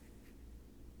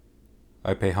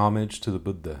I pay homage to the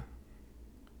Buddha.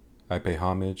 I pay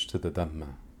homage to the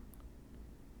Dhamma.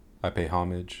 I pay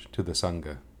homage to the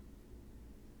Sangha.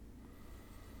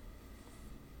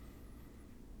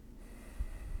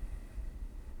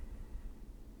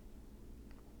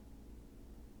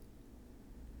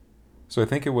 So I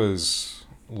think it was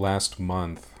last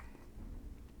month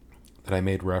that I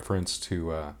made reference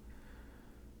to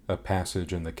a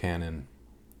passage in the canon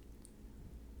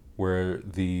where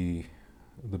the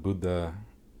Buddha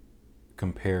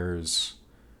compares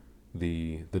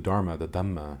the Dharma, the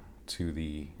Dhamma, to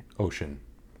the ocean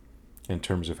in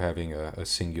terms of having a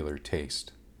singular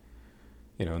taste.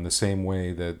 You know, in the same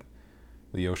way that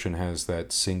the ocean has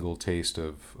that single taste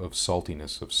of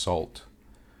saltiness, of salt,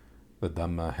 the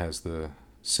Dhamma has the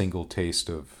single taste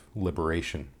of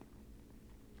liberation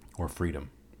or freedom.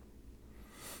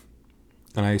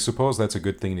 And I suppose that's a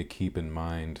good thing to keep in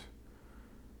mind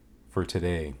for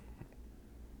today,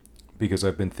 because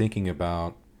I've been thinking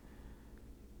about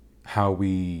how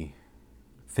we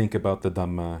think about the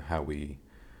Dhamma, how we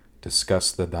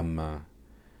discuss the Dhamma,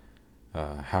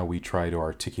 how we try to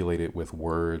articulate it with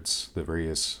words, the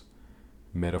various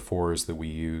metaphors that we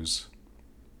use,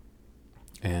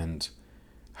 and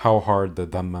how hard the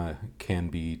Dhamma can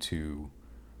be to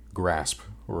grasp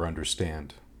or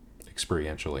understand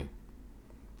experientially.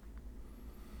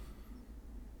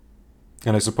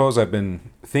 And I suppose I've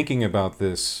been thinking about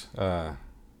this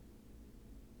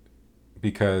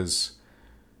because,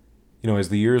 you know, as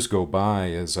the years go by,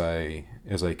 as I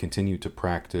continue to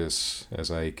practice,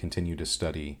 as I continue to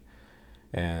study,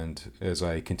 and as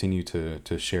I continue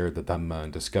to share the Dhamma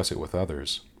and discuss it with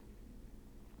others,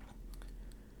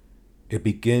 it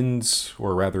begins,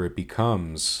 or rather it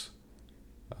becomes,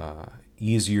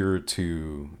 easier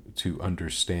to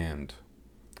understand,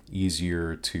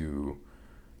 easier to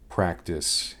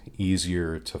practice,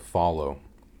 easier to follow,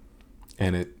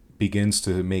 and it begins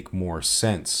to make more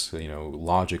sense, you know,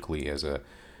 logically, as a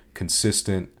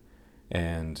consistent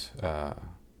and a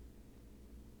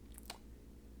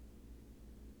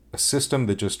system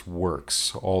that just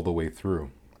works all the way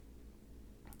through.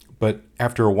 But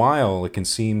after a while, it can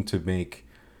seem to make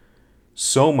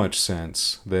so much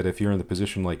sense that if you're in the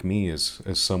position like me, as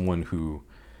someone who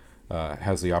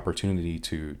has the opportunity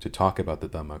to talk about the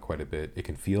Dhamma quite a bit, it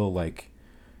can feel like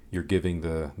you're giving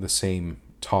the same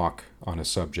talk on a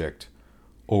subject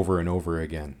over and over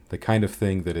again. The kind of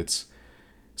thing that it's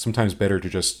sometimes better to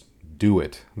just do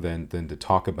it than to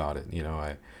talk about it. You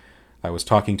know, I was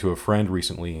talking to a friend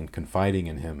recently and confiding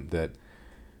in him that,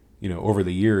 you know, over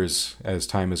the years, as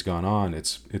time has gone on,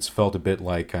 it's felt a bit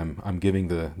like I'm giving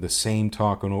the same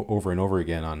talk over and over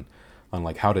again on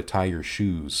like how to tie your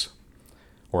shoes,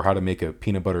 or how to make a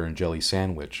peanut butter and jelly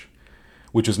sandwich,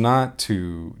 which is not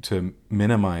to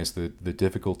minimize the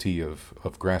difficulty of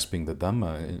grasping the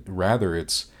Dhamma. Rather,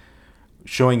 it's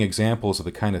showing examples of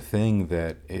the kind of thing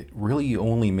that it really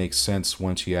only makes sense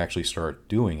once you actually start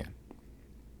doing it.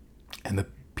 And the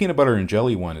peanut butter and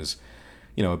jelly one is,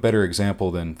 you know, a better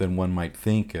example than one might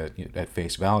think at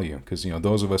face value, because, you know,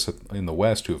 those of us in the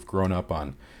West who have grown up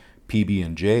on PB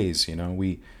and J's, you know,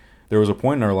 there was a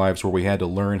point in our lives where we had to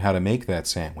learn how to make that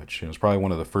sandwich. It was probably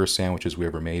one of the first sandwiches we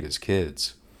ever made as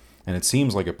kids. And it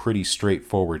seems like a pretty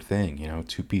straightforward thing, you know,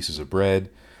 2 pieces of bread,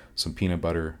 some peanut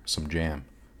butter, some jam.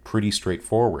 Pretty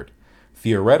straightforward.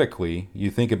 Theoretically,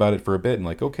 you think about it for a bit and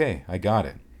like, okay, I got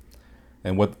it.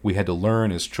 And what we had to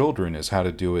learn as children is how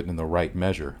to do it in the right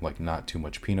measure, like not too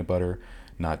much peanut butter,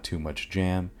 not too much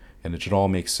jam, and it should all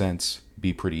make sense,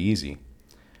 be pretty easy.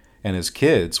 And as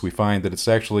kids, we find that it's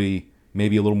actually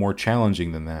maybe a little more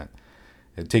challenging than that.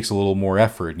 It takes a little more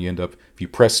effort, and you end up, if you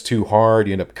press too hard,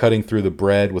 you end up cutting through the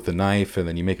bread with a knife, and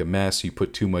then you make a mess. You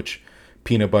put too much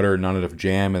peanut butter, not enough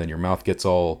jam, and then your mouth gets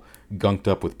all gunked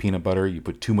up with peanut butter. You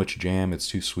put too much jam, it's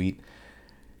too sweet.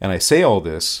 And I say all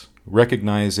this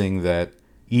recognizing that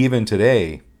even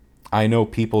today, I know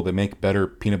people that make better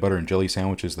peanut butter and jelly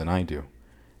sandwiches than I do.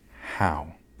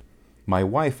 How? My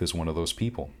wife is one of those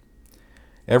people.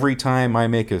 Every time I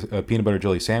make a peanut butter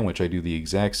jelly sandwich, I do the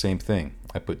exact same thing.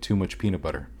 I put too much peanut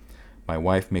butter. My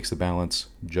wife makes the balance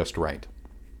just right.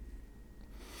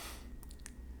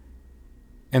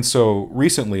 And so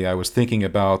recently I was thinking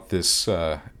about this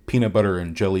peanut butter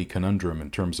and jelly conundrum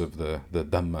in terms of the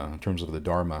Dhamma, in terms of the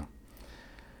Dharma,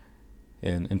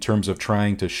 in terms of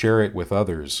trying to share it with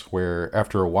others, where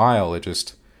after a while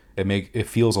it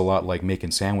feels a lot like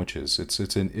making sandwiches.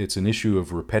 It's an issue of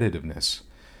repetitiveness.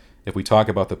 If we talk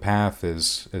about the path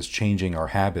as changing our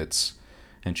habits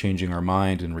and changing our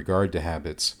mind in regard to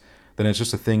habits, then it's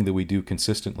just a thing that we do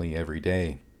consistently every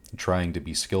day, trying to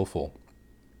be skillful.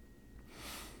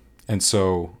 And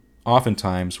so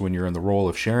oftentimes when you're in the role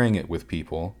of sharing it with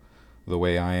people, the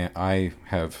way I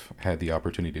have had the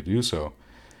opportunity to do so,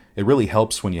 it really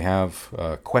helps when you have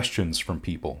questions from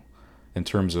people in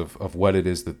terms of what it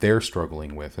is that they're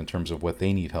struggling with, in terms of what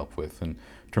they need help with, in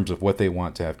terms of what they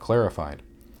want to have clarified.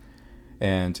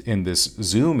 And in this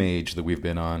Zoom age that we've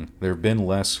been on, there have been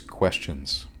less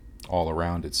questions all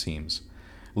around, it seems,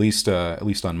 at least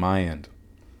on my end.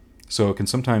 So it can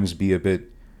sometimes be a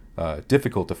bit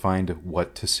difficult to find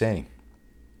what to say.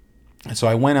 And so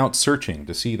I went out searching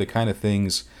to see the kind of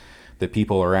things that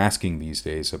people are asking these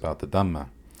days about the Dhamma.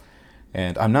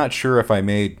 And I'm not sure if I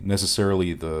made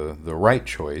necessarily the right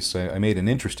choice. I made an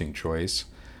interesting choice.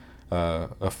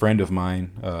 A friend of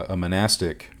mine, a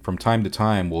monastic, from time to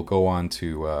time will go on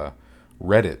to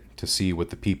Reddit to see what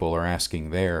the people are asking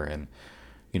there, and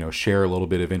share a little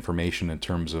bit of information in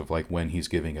terms of like when he's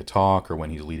giving a talk or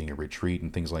when he's leading a retreat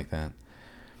and things like that.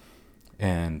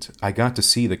 And I got to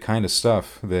see the kind of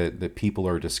stuff that people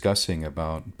are discussing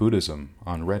about Buddhism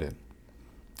on Reddit.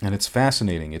 And it's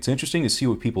fascinating. It's interesting to see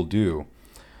what people do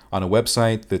on a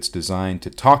website that's designed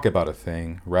to talk about a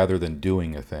thing rather than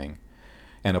doing a thing,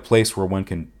 and a place where one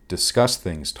can discuss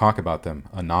things, talk about them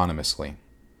anonymously.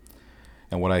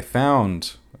 And what I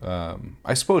found,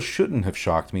 I suppose shouldn't have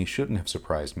shocked me, shouldn't have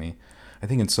surprised me. I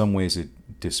think in some ways it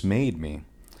dismayed me,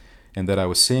 and that I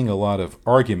was seeing a lot of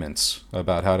arguments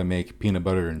about how to make peanut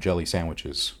butter and jelly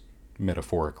sandwiches,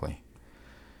 metaphorically.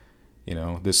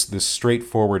 This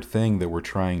straightforward thing that we're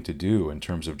trying to do in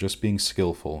terms of just being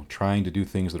skillful, trying to do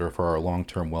things that are for our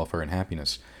long-term welfare and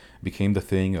happiness, became the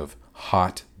thing of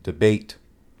hot debate.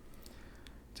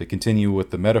 To continue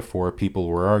with the metaphor, people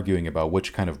were arguing about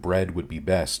which kind of bread would be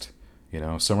best.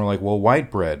 Some are like, well,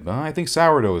 white bread. I think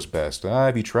sourdough is best.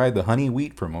 Have you tried the honey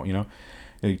wheat from,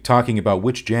 talking about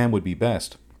which jam would be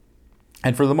best.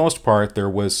 And for the most part, there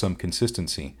was some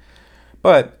consistency.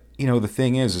 But, the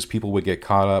thing is people would get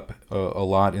caught up a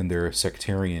lot in their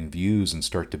sectarian views and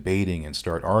start debating and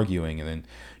start arguing. And then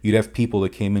you'd have people that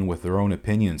came in with their own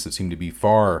opinions that seemed to be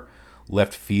far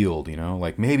left field,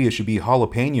 like maybe it should be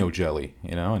jalapeno jelly,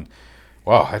 and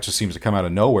wow, that just seems to come out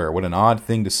of nowhere. What an odd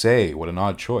thing to say. What an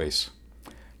odd choice.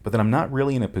 But then I'm not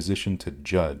really in a position to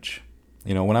judge.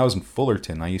 When I was in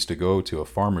Fullerton, I used to go to a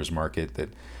farmer's market that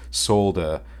sold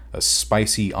a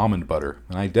spicy almond butter,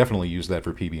 and I definitely used that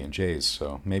for PB&Js,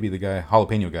 so maybe the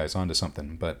jalapeno guy's onto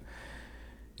something. But,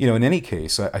 in any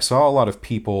case, I saw a lot of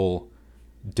people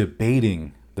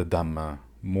debating the Dhamma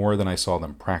more than I saw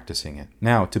them practicing it.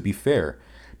 Now, to be fair,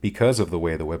 because of the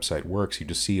way the website works, you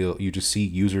just see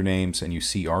usernames and you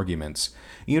see arguments.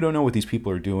 You don't know what these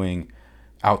people are doing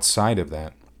outside of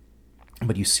that,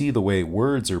 but you see the way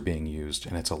words are being used,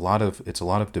 and it's a lot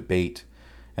of debate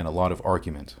and a lot of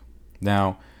argument.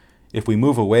 Now, if we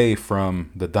move away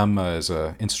from the Dhamma as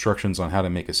instructions on how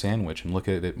to make a sandwich and look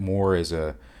at it more as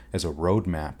a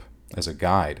roadmap, as a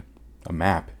guide, a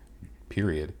map,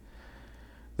 period,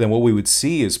 then what we would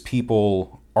see is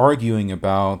people arguing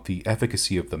about the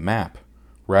efficacy of the map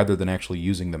rather than actually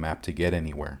using the map to get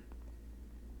anywhere,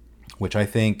 which I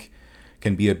think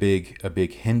can be a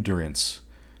big hindrance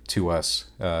to us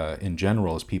in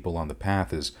general as people on the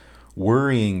path, is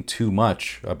worrying too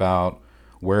much about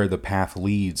where the path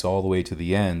leads all the way to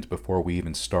the end before we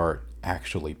even start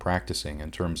actually practicing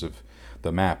in terms of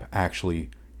the map, actually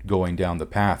going down the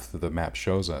path that the map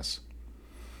shows us.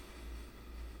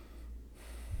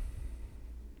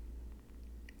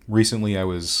 Recently, I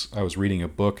was reading a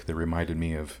book that reminded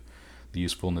me of the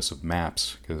usefulness of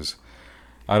maps, because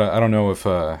I don't know if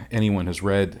anyone has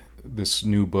read this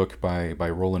new book by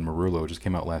Roland Marullo. It just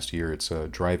came out last year. It's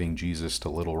Driving Jesus to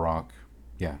Little Rock.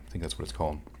 Yeah, I think that's what it's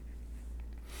called.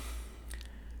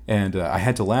 And I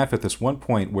had to laugh at this one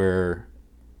point where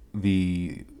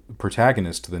the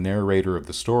protagonist, the narrator of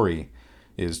the story,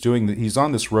 he's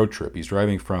on this road trip. He's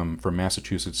driving from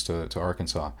Massachusetts to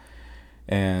Arkansas.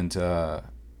 And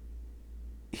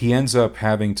he ends up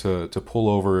having to pull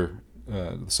over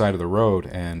the side of the road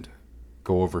and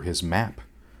go over his map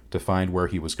to find where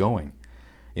he was going.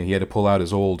 And he had to pull out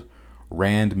his old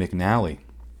Rand McNally.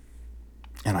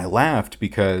 And I laughed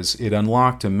because it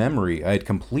unlocked a memory I had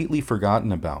completely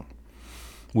forgotten about,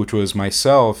 which was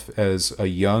myself as a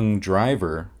young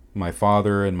driver, my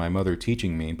father and my mother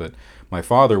teaching me, but my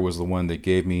father was the one that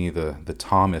gave me the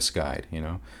Thomas Guide,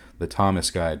 the Thomas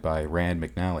Guide by Rand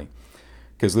McNally.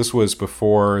 Because this was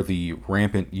before the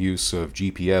rampant use of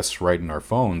GPS right in our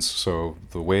phones, so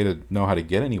the way to know how to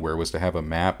get anywhere was to have a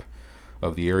map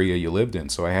of the area you lived in.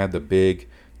 So I had the big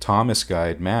Thomas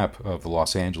Guide map of the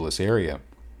Los Angeles area,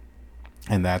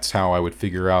 and that's how I would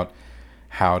figure out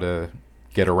how to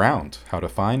get around, how to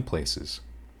find places.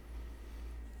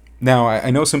 Now, I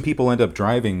know some people end up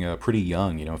driving pretty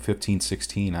young, 15,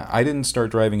 16. I didn't start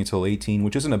driving until 18,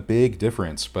 which isn't a big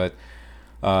difference, but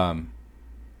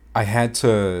I had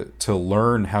to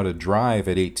learn how to drive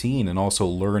at 18 and also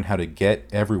learn how to get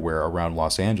everywhere around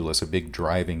Los Angeles, a big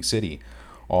driving city,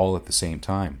 all at the same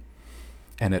time.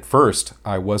 And at first,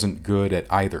 I wasn't good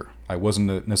at either. I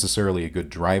wasn't necessarily a good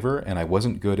driver, and I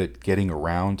wasn't good at getting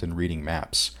around and reading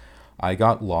maps. I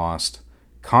got lost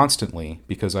constantly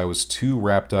because I was too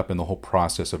wrapped up in the whole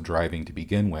process of driving to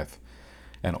begin with.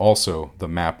 And also, the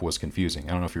map was confusing.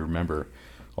 I don't know if you remember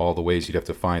all the ways you'd have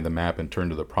to find the map and turn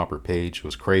to the proper page. It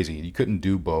was crazy. You couldn't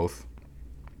do both.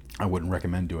 I wouldn't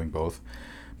recommend doing both.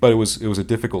 But it was a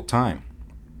difficult time.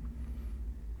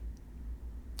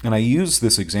 And I use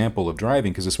this example of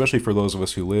driving because, especially for those of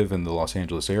us who live in the Los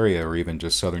Angeles area or even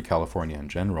just Southern California in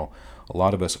general, a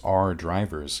lot of us are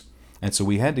drivers. And so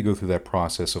we had to go through that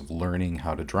process of learning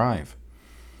how to drive.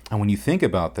 And when you think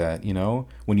about that,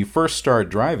 when you first start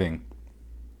driving,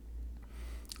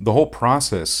 the whole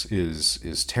process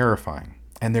is terrifying.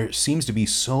 And there seems to be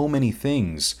so many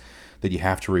things that you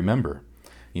have to remember.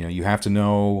 You have to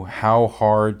know how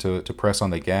hard to press on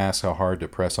the gas, how hard to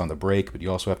press on the brake, but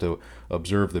you also have to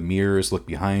observe the mirrors, look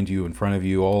behind you, in front of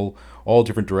you, all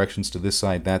different directions to this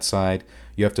side, that side.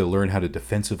 You have to learn how to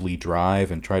defensively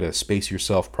drive and try to space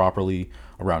yourself properly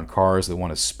around cars that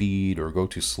want to speed or go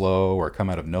too slow or come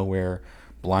out of nowhere,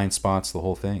 blind spots, the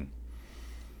whole thing.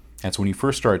 And so when you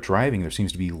first start driving, there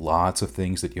seems to be lots of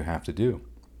things that you have to do.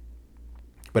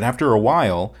 But after a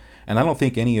while, and I don't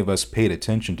think any of us paid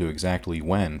attention to exactly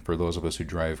when, for those of us who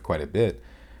drive quite a bit,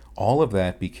 all of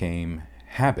that became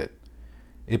habit.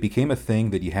 It became a thing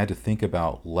that you had to think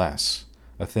about less,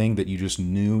 a thing that you just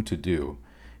knew to do.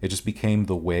 It just became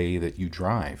the way that you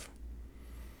drive.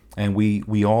 And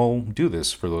we all do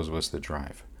this for those of us that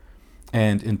drive.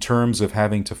 And in terms of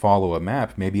having to follow a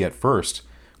map, maybe at first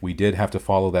we did have to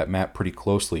follow that map pretty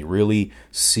closely, really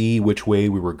see which way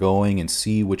we were going and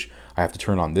see which I have to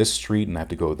turn on this street and I have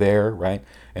to go there, right?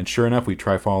 And sure enough, we'd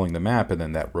try following the map and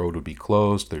then that road would be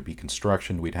closed, there'd be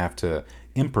construction, we'd have to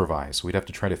improvise, we'd have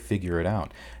to try to figure it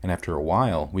out. And after a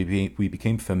while, we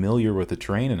became familiar with the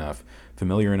terrain enough,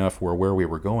 familiar enough where we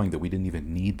were going that we didn't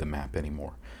even need the map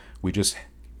anymore. We just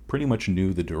pretty much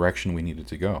knew the direction we needed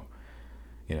to go.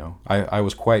 I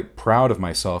was quite proud of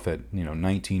myself at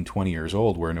 19, 20 years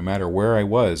old, where no matter where I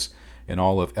was in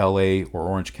all of LA or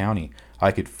Orange County,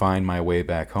 I could find my way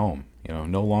back home.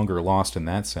 No longer lost in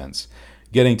that sense.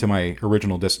 Getting to my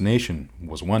original destination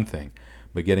was one thing,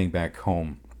 but getting back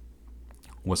home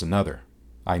was another.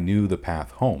 I knew the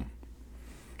path home,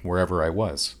 wherever I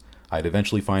was. I'd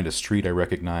eventually find a street I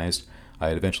recognized,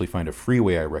 I'd eventually find a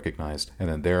freeway I recognized, and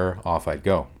then there off I'd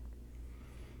go.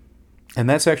 And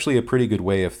that's actually a pretty good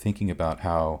way of thinking about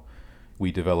how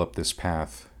we develop this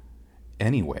path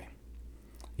anyway.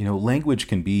 Language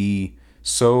can be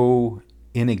so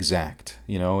inexact,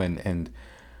 and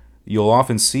you'll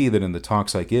often see that in the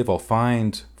talks I give, I'll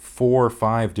find 4 or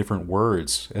 5 different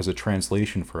words as a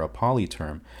translation for a Pali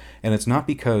term. And it's not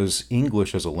because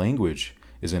English as a language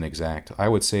is inexact. I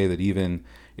would say that even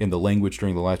in the language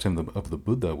during the lifetime of the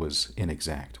Buddha was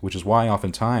inexact, which is why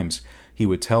oftentimes he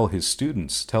would tell his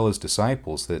students, tell his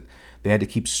disciples that they had to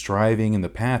keep striving in the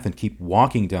path and keep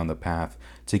walking down the path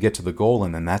to get to the goal,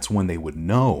 and then that's when they would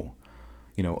know.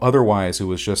 Otherwise it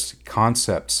was just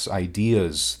concepts,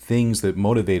 ideas, things that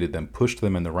motivated them, pushed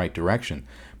them in the right direction.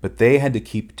 But they had to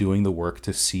keep doing the work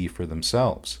to see for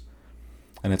themselves.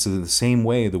 And it's the same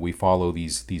way that we follow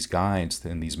these guides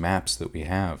and these maps that we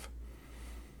have.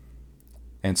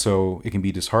 And so it can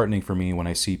be disheartening for me when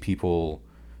I see people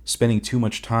spending too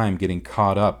much time getting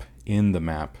caught up in the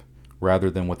map rather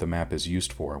than what the map is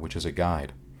used for, which is a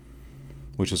guide,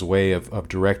 which is a way of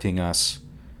directing us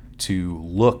to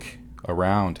look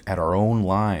around at our own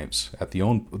lives, at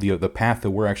the path that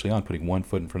we're actually on, putting one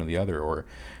foot in front of the other, or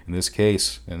in this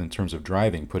case, and in terms of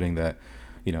driving, putting that,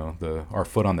 our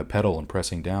foot on the pedal and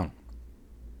pressing down.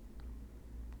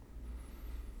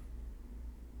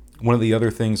 One of the other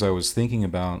things I was thinking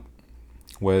about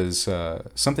was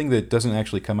something that doesn't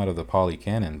actually come out of the Pali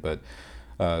Canon, but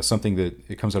something that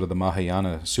it comes out of the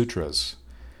Mahayana Sutras.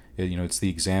 It's the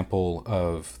example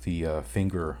of the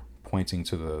finger pointing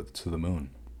to the moon.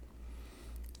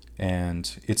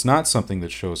 And it's not something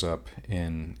that shows up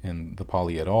in the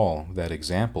Pali at all, that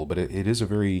example, but it is a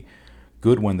very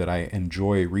good one that I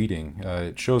enjoy reading.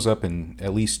 It shows up in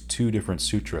at least 2 different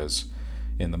sutras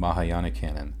in the Mahayana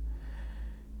canon.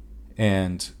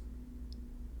 And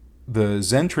the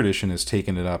Zen tradition has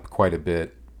taken it up quite a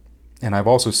bit, and I've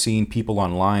also seen people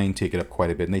online take it up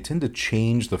quite a bit, and they tend to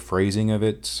change the phrasing of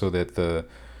it so that the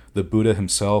The Buddha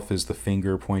himself is the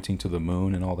finger pointing to the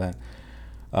moon and all that.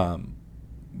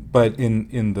 But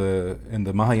in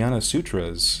the Mahayana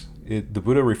sutras, the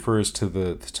Buddha refers to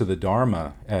the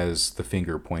Dharma as the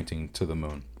finger pointing to the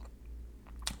moon,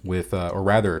 with or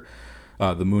rather,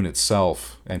 the moon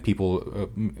itself, and people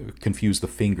confuse the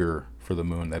finger for the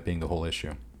moon, that being the whole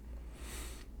issue.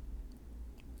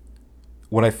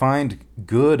 What I find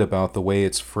good about the way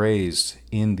it's phrased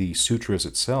in the sutras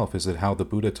itself is that how the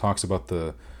Buddha talks about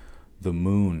the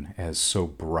moon as so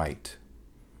bright.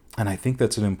 And I think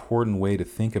that's an important way to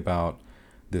think about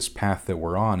this path that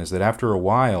we're on, is that after a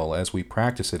while, as we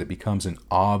practice it, it becomes an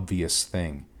obvious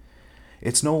thing.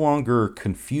 It's no longer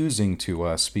confusing to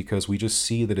us because we just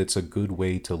see that it's a good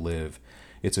way to live.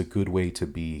 It's a good way to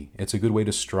be. It's a good way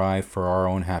to strive for our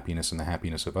own happiness and the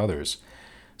happiness of others.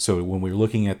 So when we're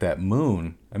looking at that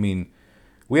moon, I mean,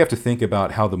 we have to think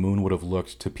about how the moon would have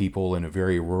looked to people in a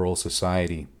very rural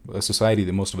society, a society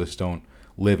that most of us don't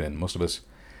live in. Most of us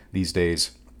these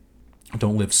days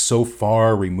don't live so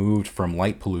far removed from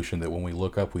light pollution that when we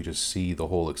look up, we just see the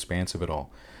whole expanse of it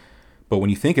all. But when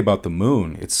you think about the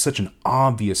moon, it's such an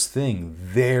obvious thing.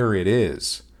 There it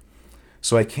is.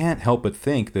 So I can't help but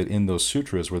think that in those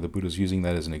sutras where the Buddha's using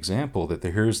that as an example, that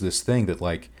here's this thing that,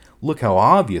 like, look how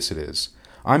obvious it is.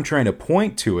 I'm trying to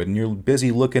point to it, and you're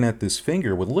busy looking at this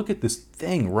finger. Well, look at this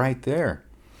thing right there.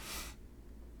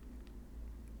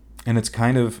 And it's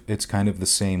kind of the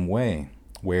same way,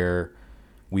 where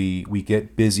we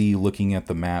get busy looking at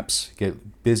the maps,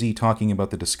 get busy talking about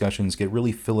the discussions, get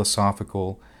really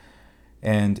philosophical,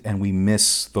 and we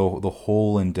miss the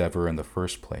whole endeavor in the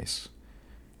first place,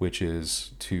 which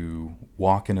is to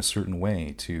walk in a certain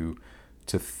way, to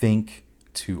think,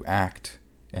 to act,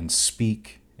 and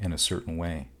speak in a certain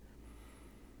way,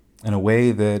 in a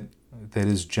way that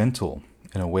is gentle,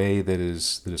 in a way that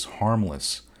is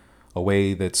harmless, a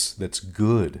way that's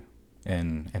good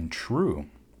and true.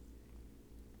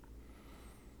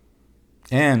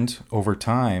 And over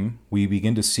time, we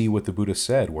begin to see what the Buddha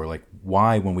said, where, like,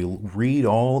 why when we read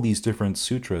all these different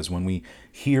sutras, when we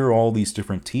hear all these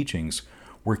different teachings,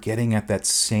 we're getting at that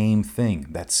same thing,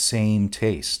 that same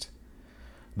taste.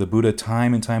 The Buddha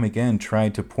time and time again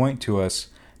tried to point to us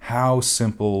how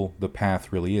simple the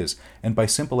path really is. And by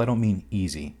simple, I don't mean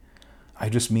easy. I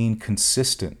just mean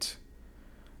consistent,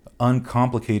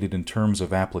 uncomplicated in terms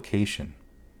of application.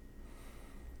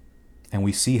 And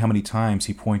we see how many times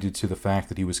he pointed to the fact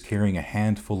that he was carrying a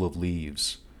handful of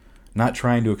leaves, not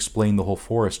trying to explain the whole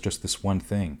forest, just this one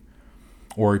thing,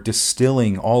 or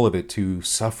distilling all of it to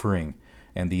suffering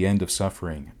and the end of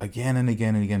suffering, again and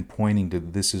again and again, pointing to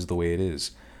this is the way it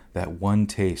is, that one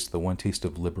taste, the one taste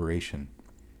of liberation.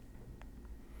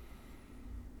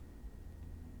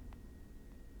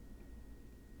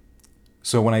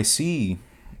 So when I see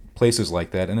places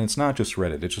like that, and it's not just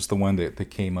Reddit, it's just the one that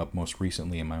came up most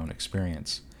recently in my own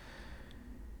experience,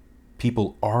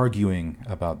 people arguing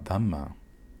about Dhamma,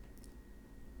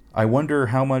 I wonder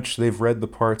how much they've read the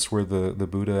parts where the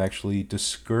Buddha actually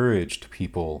discouraged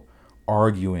people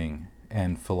arguing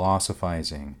and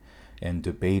philosophizing and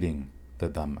debating the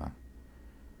Dhamma.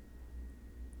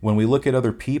 When we look at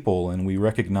other people and we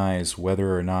recognize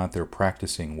whether or not they're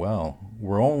practicing well,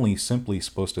 we're only simply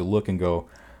supposed to look and go,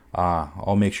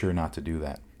 I'll make sure not to do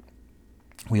that.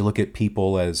 We look at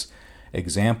people as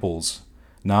examples,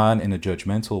 not in a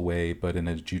judgmental way, but in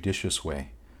a judicious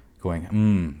way,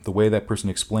 going, the way that person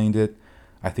explained it,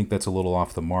 I think that's a little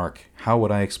off the mark. How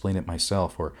would I explain it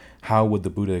myself? Or how would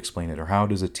the Buddha explain it? Or how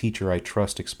does a teacher I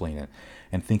trust explain it?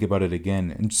 And think about it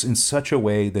again in such a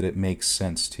way that it makes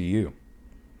sense to you.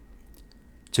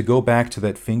 To go back to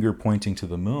that finger pointing to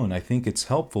the moon, I think it's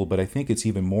helpful, but I think it's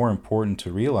even more important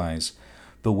to realize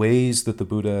the ways that the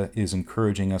Buddha is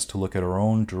encouraging us to look at our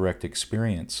own direct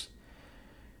experience.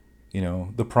 You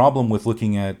know, the problem with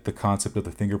looking at the concept of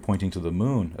the finger pointing to the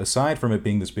moon, aside from it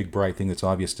being this big bright thing that's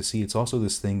obvious to see, it's also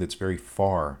this thing that's very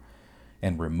far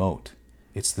and remote.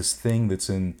 It's this thing that's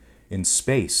in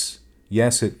space.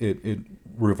 Yes, it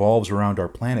revolves around our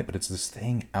planet, but it's this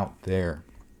thing out there.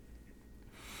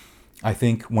 I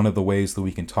think one of the ways that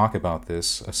we can talk about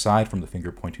this, aside from the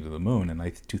finger pointing to the moon, and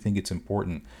I do think it's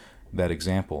important, that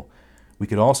example, we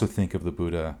could also think of the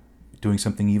Buddha doing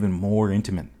something even more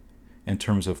intimate in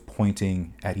terms of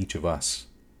pointing at each of us,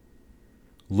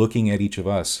 looking at each of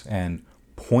us and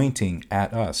pointing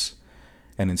at us.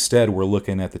 And instead, we're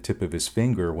looking at the tip of his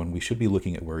finger when we should be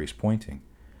looking at where he's pointing,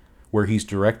 where he's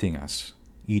directing us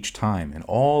each time. And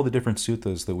all the different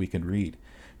suttas that we can read,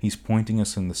 he's pointing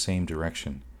us in the same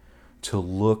direction, to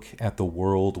look at the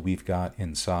world we've got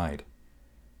inside,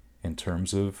 in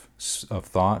terms of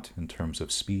thought, in terms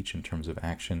of speech, in terms of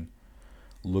action,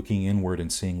 looking inward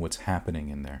and seeing what's happening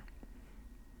in there.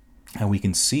 And we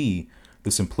can see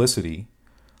the simplicity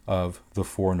of the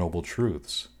Four Noble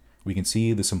Truths. We can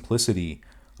see the simplicity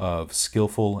of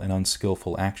skillful and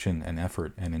unskillful action and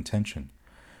effort and intention.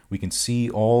 We can see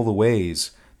all the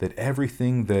ways that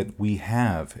everything that we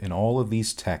have in all of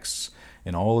these texts,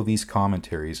 in all of these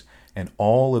commentaries, and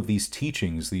all of these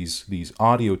teachings, these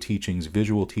audio teachings,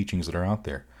 visual teachings that are out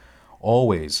there,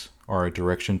 always are a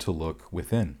direction to look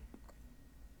within.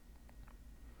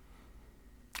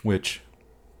 Which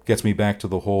gets me back to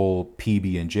the whole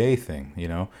PB&J thing, you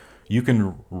know. You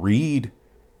can read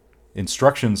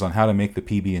instructions on how to make the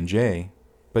PB&J,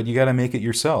 but you got to make it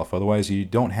yourself. Otherwise, you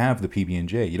don't have the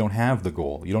PB&J. You don't have the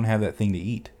goal. You don't have that thing to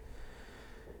eat.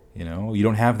 You know, you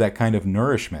don't have that kind of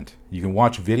nourishment. You can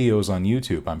watch videos on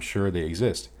YouTube. I'm sure they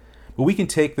exist. But we can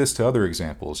take this to other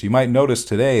examples. You might notice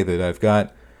today that I've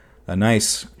got a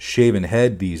nice shaven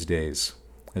head these days.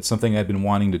 It's something I've been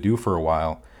wanting to do for a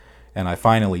while, and I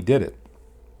finally did it.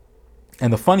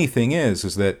 And the funny thing is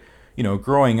that, you know,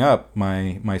 growing up,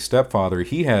 my stepfather,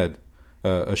 he had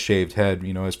a shaved head,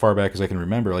 you know, as far back as I can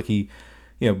remember. Like he,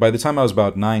 you know, by the time I was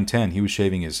about 9, 10, he was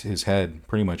shaving his head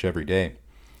pretty much every day.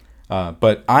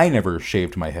 But I never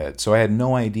shaved my head, so I had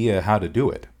no idea how to do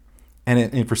it.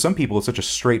 And for some people, it's such a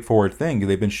straightforward thing.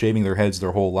 They've been shaving their heads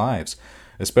their whole lives,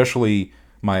 especially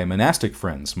my monastic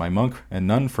friends, my monk and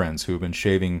nun friends who have been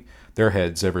shaving their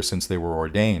heads ever since they were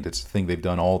ordained. It's a thing they've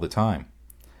done all the time.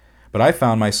 But I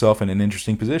found myself in an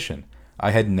interesting position.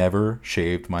 I had never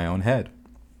shaved my own head.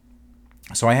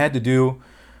 So I had to do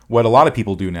what a lot of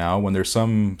people do now when there's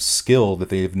some skill that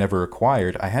they've never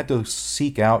acquired. I had to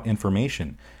seek out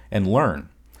information and learn.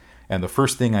 And the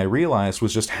first thing I realized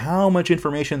was just how much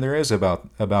information there is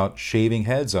about shaving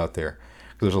heads out there.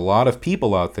 There's a lot of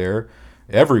people out there,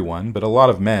 everyone, but a lot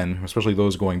of men, especially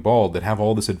those going bald, that have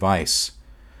all this advice.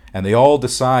 And they all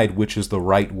decide which is the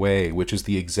right way, which is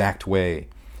the exact way.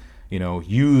 You know,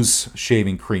 use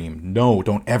shaving cream. No,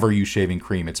 don't ever use shaving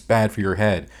cream. It's bad for your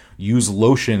head. Use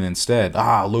lotion instead.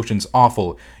 Lotion's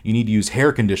awful. You need to use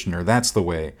hair conditioner. That's the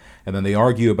way. And then they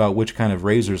argue about which kind of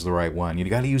razor is the right one. You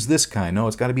got to use this kind. No,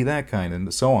 it's got to be that kind,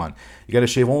 and so on. You got to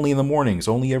shave only in the mornings,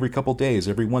 only every couple days,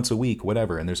 every once a week,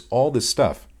 whatever. And there's all this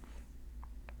stuff.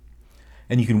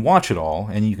 And you can watch it all,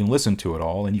 and you can listen to it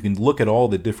all, and you can look at all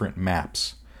the different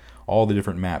maps. All the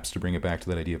different maps to bring it back to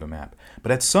that idea of a map.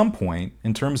 But at some point,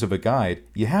 in terms of a guide,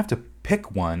 you have to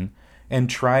pick one and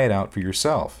try it out for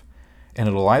yourself. And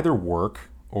it'll either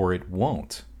work or it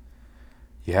won't.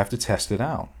 You have to test it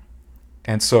out.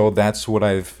 And so that's what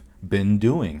I've been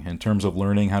doing in terms of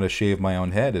learning how to shave my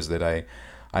own head, is that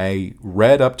I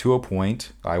read up to a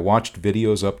point, I watched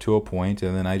videos up to a point,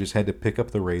 and then I just had to pick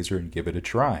up the razor and give it a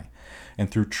try. And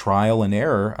through trial and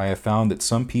error, I have found that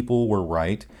some people were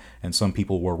right and some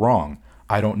people were wrong.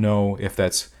 I don't know if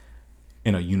that's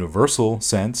in a universal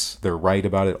sense, they're right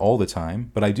about it all the time,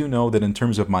 but I do know that in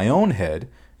terms of my own head,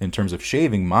 in terms of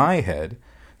shaving my head,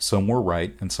 some were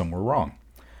right and some were wrong.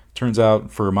 Turns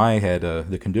out for my head,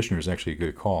 the conditioner is actually a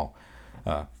good call.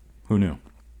 Who knew?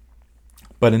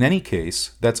 But in any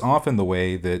case, that's often the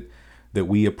way that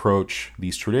we approach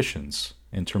these traditions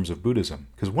in terms of Buddhism.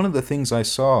 Because one of the things I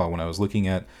saw when I was looking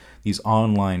at these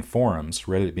online forums,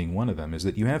 Reddit being one of them, is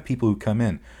that you have people who come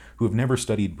in who have never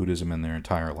studied Buddhism in their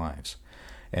entire lives.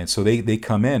 And so they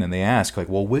come in and they ask, like,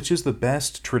 well, which is the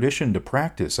best tradition to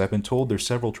practice? I've been told there's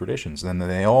several traditions. And then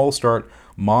they all start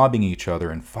mobbing each other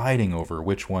and fighting over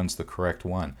which one's the correct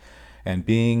one, and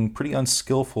being pretty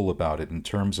unskillful about it in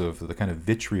terms of the kind of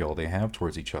vitriol they have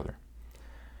towards each other.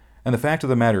 And the fact of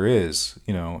the matter is,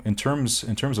 you know, in terms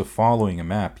of following a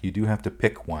map, you do have to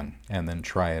pick one and then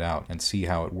try it out and see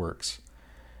how it works.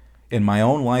 In my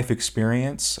own life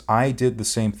experience, I did the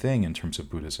same thing in terms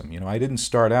of Buddhism. You know, I didn't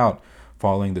start out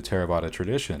following the Theravada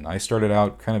tradition. I started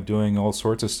out kind of doing all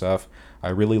sorts of stuff. I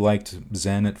really liked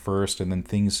Zen at first, and then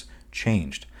things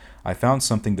changed. I found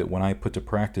something that when I put to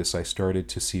practice, I started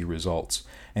to see results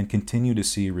and continue to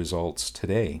see results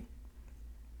today.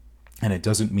 And it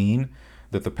doesn't mean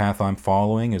that the path I'm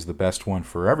following is the best one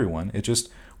for everyone. It just,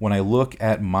 when I look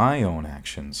at my own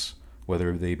actions,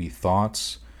 whether they be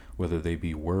thoughts, whether they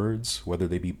be words, whether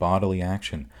they be bodily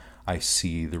action, I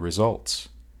see the results.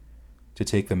 To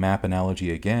take the map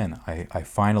analogy again, I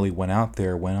finally went out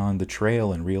there, went on the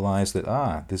trail, and realized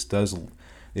that,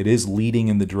 it is leading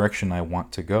in the direction I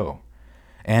want to go.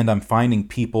 And I'm finding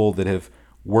people that have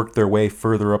worked their way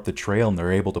further up the trail, and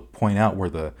they're able to point out where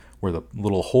the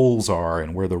little holes are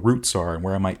and where the roots are and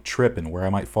where I might trip and where I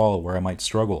might fall, where I might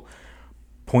struggle.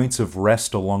 Points of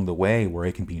rest along the way where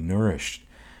I can be nourished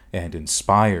and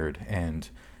inspired and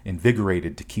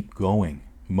invigorated to keep going,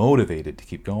 motivated to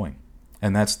keep going.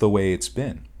 And that's the way it's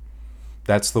been.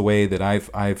 That's the way that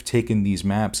I've taken these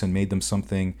maps and made them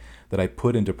something that I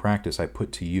put into practice, I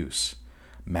put to use.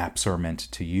 Maps are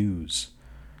meant to use.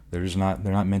 They're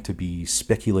not meant to be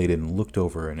speculated and looked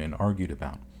over and argued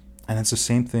about. And it's the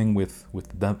same thing with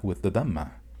the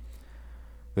Dhamma,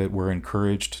 that we're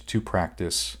encouraged to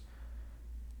practice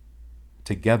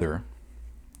together,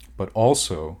 but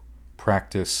also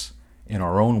practice in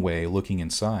our own way, looking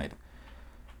inside.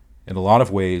 In a lot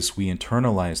of ways, we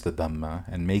internalize the Dhamma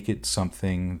and make it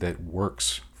something that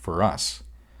works for us.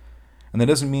 And that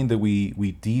doesn't mean that we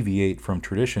deviate from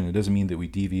tradition. It doesn't mean that we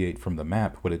deviate from the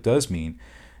map. What it does mean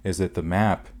is that the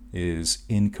map is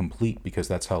incomplete because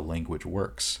that's how language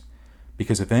works.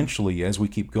 Because eventually, as we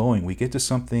keep going, we get to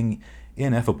something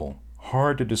ineffable,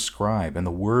 hard to describe, and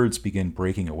the words begin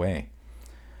breaking away.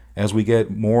 As we get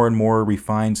more and more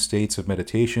refined states of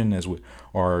meditation, as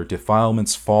our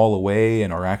defilements fall away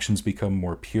and our actions become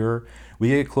more pure, we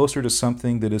get closer to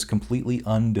something that is completely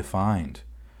undefined.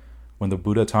 When the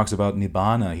Buddha talks about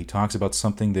Nibbana, he talks about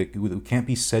something that can't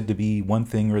be said to be one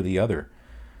thing or the other.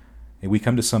 And we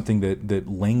come to something that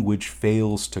language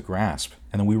fails to grasp.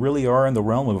 And then we really are in the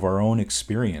realm of our own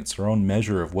experience, our own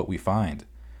measure of what we find.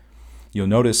 You'll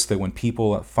notice that when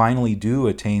people finally do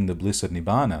attain the bliss of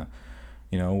Nibbana,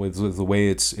 with the way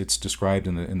it's described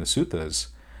in the suttas,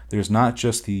 there's not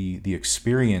just the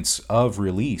experience of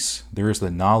release, there is the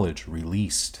knowledge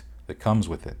released that comes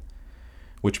with it.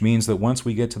 Which means that once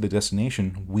we get to the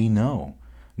destination, we know.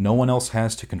 No one else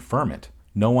has to confirm it.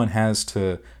 No one has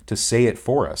to say it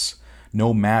for us.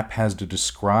 No map has to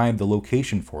describe the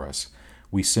location for us.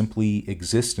 We simply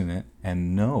exist in it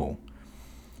and know.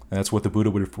 And that's what the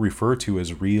Buddha would refer to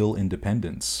as real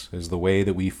independence, as the way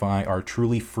that we are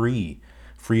truly free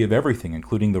of everything,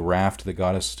 including the raft that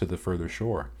got us to the further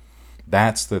shore.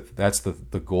 That's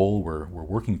the goal we're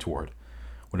working toward.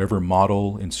 Whatever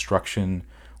model, instruction,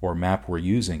 or map we're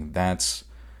using, that's,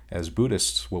 as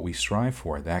Buddhists, what we strive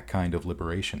for, that kind of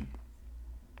liberation.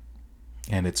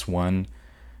 And it's one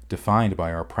defined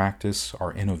by our practice,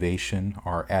 our innovation,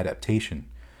 our adaptation,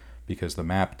 because the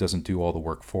map doesn't do all the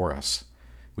work for us.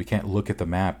 We can't look at the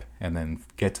map and then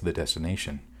get to the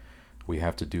destination. We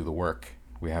have to do the work.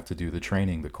 We have to do the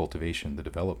training, the cultivation, the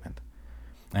development.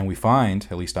 And we find,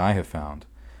 at least I have found,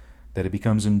 that it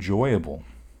becomes enjoyable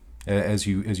as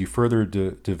you further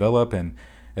develop, and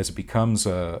as it becomes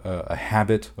a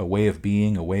habit, a way of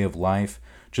being, a way of life,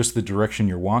 just the direction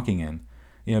you're walking in.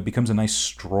 It becomes a nice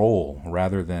stroll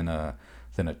rather than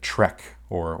a trek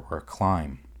or a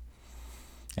climb.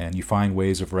 And you find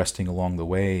ways of resting along the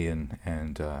way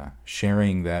and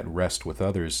sharing that rest with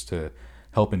others to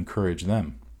help encourage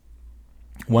them.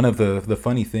 One of the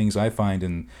funny things I find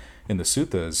in the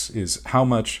suttas is how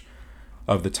much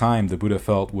of the time the Buddha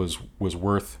felt was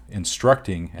worth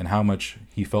instructing and how much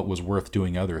he felt was worth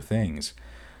doing other things.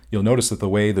 You'll notice that the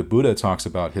way the Buddha talks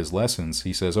about his lessons,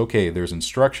 he says, okay, there's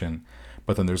instruction,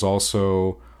 but then there's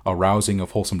also arousing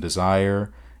of wholesome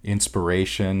desire,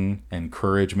 inspiration,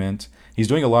 encouragement. He's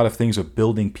doing a lot of things of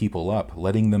building people up,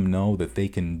 letting them know that they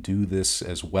can do this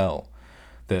as well,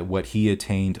 that what he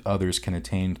attained, others can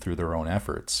attain through their own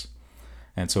efforts.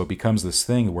 And so it becomes this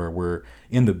thing where we're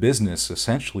in the business,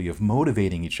 essentially, of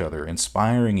motivating each other,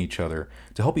 inspiring each other,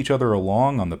 to help each other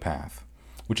along on the path,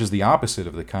 which is the opposite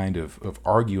of the kind of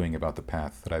arguing about the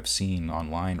path that I've seen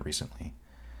online recently.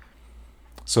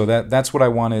 So that's what I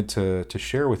wanted to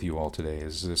share with you all today,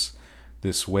 is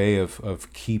this way of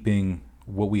keeping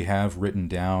what we have written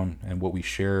down and what we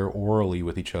share orally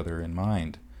with each other in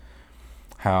mind.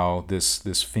 How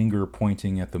this finger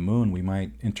pointing at the moon we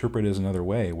might interpret as another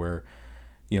way, where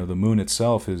the moon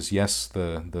itself is, yes,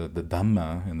 the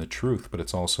Dhamma and the truth, but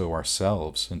it's also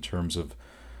ourselves in terms of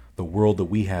the world that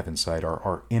we have inside,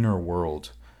 our inner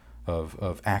world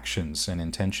of actions and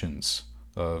intentions,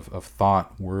 of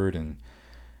thought, word,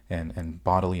 and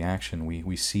bodily action.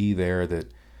 We see there that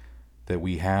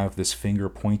we have this finger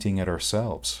pointing at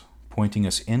ourselves, pointing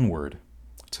us inward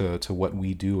to what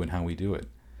we do and how we do it.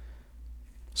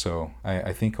 So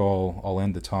I think I'll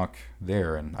end the talk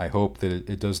there, and I hope that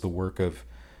it does the work of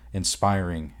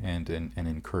inspiring and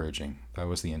encouraging. That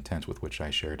was the intent with which I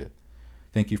shared it.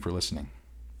 Thank you for listening.